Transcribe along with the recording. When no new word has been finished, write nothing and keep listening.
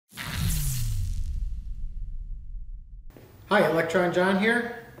Hi, Electron John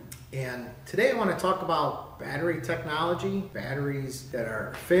here, and today I want to talk about battery technology, batteries that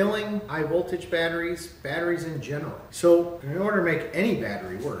are failing, high voltage batteries, batteries in general. So in order to make any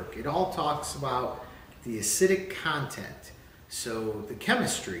battery work, it all talks about the acidic content, so the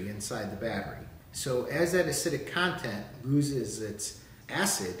chemistry inside the battery. So as that acidic content loses its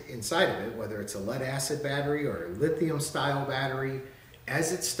acid inside of it, whether it's a lead acid battery or a lithium style battery,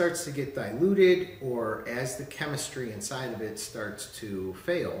 as it starts to get diluted or as the chemistry inside of it starts to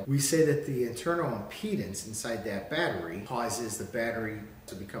fail, we say that the internal impedance inside that battery causes the battery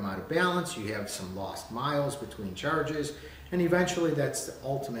to become out of balance. You have some lost miles between charges, and eventually that's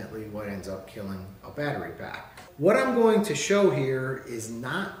ultimately what ends up killing a battery pack. What I'm going to show here is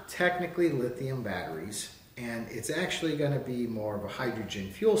not technically lithium batteries, and it's actually going to be more of a hydrogen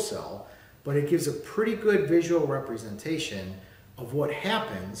fuel cell, but it gives a pretty good visual representation of what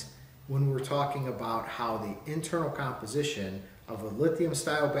happens when we're talking about how the internal composition of a lithium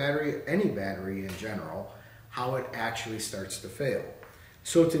style battery, any battery in general, how it actually starts to fail.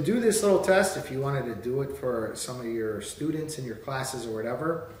 So to do this little test, if you wanted to do it for some of your students in your classes or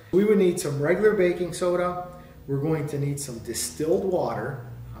whatever, we would need some regular baking soda. We're going to need some distilled water.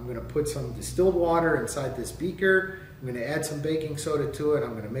 I'm going to put some distilled water inside this beaker. I'm going to add some baking soda to it.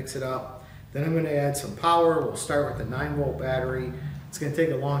 I'm going to mix it up. Then I'm going to add some power. We'll start with the 9-volt battery. It's going to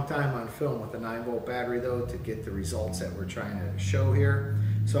take a long time on film with the 9-volt battery though to get the results that we're trying to show here.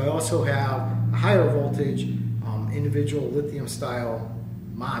 So I also have a higher voltage individual lithium style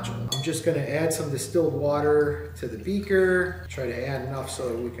module. I'm just going to add some distilled water to the beaker, try to add enough so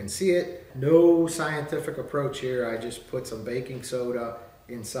that we can see it. No scientific approach here. I just put some baking soda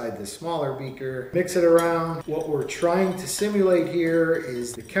inside the smaller beaker, mix it around. What we're trying to simulate here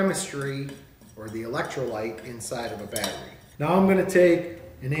is the chemistry or the electrolyte inside of a battery. Now I'm going to take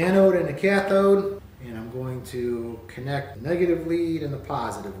an anode and a cathode, and I'm going to connect the negative lead and the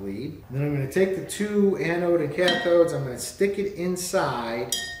positive lead. Then I'm going to take the two anode and cathodes, I'm going to stick it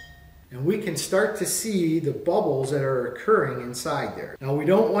inside, and we can start to see the bubbles that are occurring inside there. Now we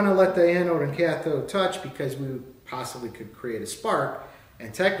don't want to let the anode and cathode touch because we possibly could create a spark.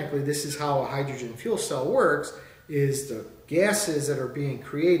 And technically, this is how a hydrogen fuel cell works, is the gases that are being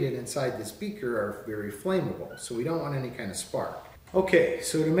created inside this beaker are very flammable. So we don't want any kind of spark. Okay,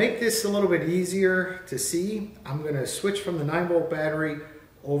 so to make this a little bit easier to see, I'm going to switch from the 9-volt battery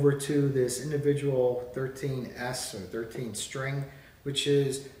over to this individual 13S or 13 string, which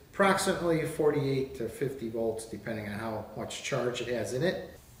is approximately 48 to 50 volts, depending on how much charge it has in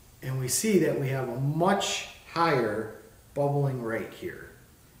it. And we see that we have a much higher bubbling rate here.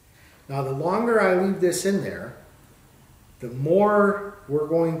 Now the longer I leave this in there, the more we're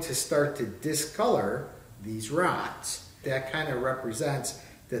going to start to discolor these rods. That kind of represents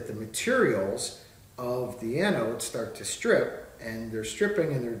that the materials of the anode start to strip, and they're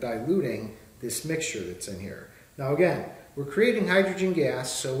stripping and they're diluting this mixture that's in here. Now again, we're creating hydrogen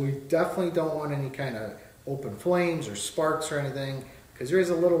gas, so we definitely don't want any kind of open flames or sparks or anything, because there is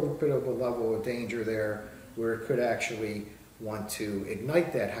a little bit of a level of danger there where it could actually want to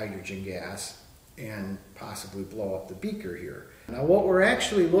ignite that hydrogen gas and possibly blow up the beaker here. Now what we're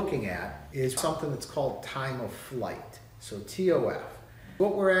actually looking at is something that's called time of flight, so TOF.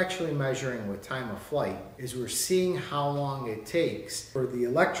 What we're actually measuring with time of flight is we're seeing how long it takes for the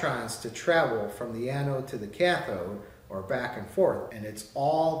electrons to travel from the anode to the cathode or back and forth, and it's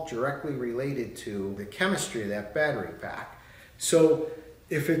all directly related to the chemistry of that battery pack. So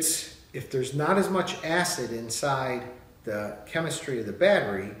if there's not as much acid inside the chemistry of the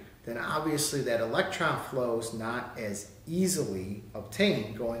battery, then obviously that electron flow is not as easily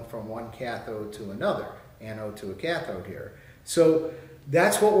obtained going from one cathode to another, anode to a cathode here. So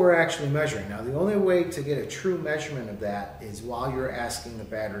that's what we're actually measuring. Now the only way to get a true measurement of that is while you're asking the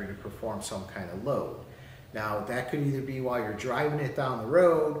battery to perform some kind of load. Now that could either be while you're driving it down the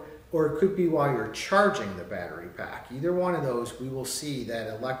road, or it could be while you're charging the battery pack. Either one of those, we will see that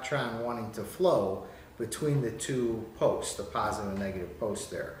electron wanting to flow between the two posts, the positive and negative posts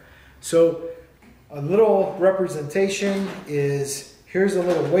there. So a little representation is, here's a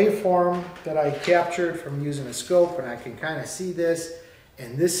little waveform that I captured from using a scope, and I can kind of see this,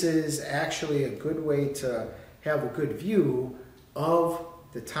 and this is actually a good way to have a good view of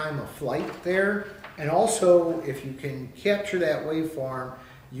the time of flight there. And also, if you can capture that waveform,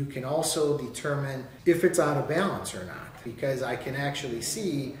 you can also determine if it's out of balance or not, because I can actually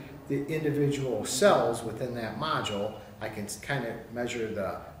see the individual cells within that module. I can kind of measure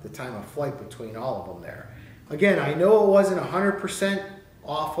the time of flight between all of them there. Again, I know it wasn't 100%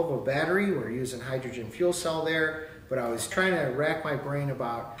 off of a battery. We're using hydrogen fuel cell there, but I was trying to rack my brain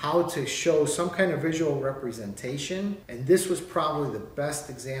about how to show some kind of visual representation, and this was probably the best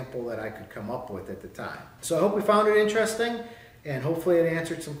example that I could come up with at the time. So I hope you found it interesting, and hopefully it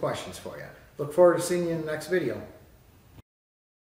answered some questions for you. Look forward to seeing you in the next video.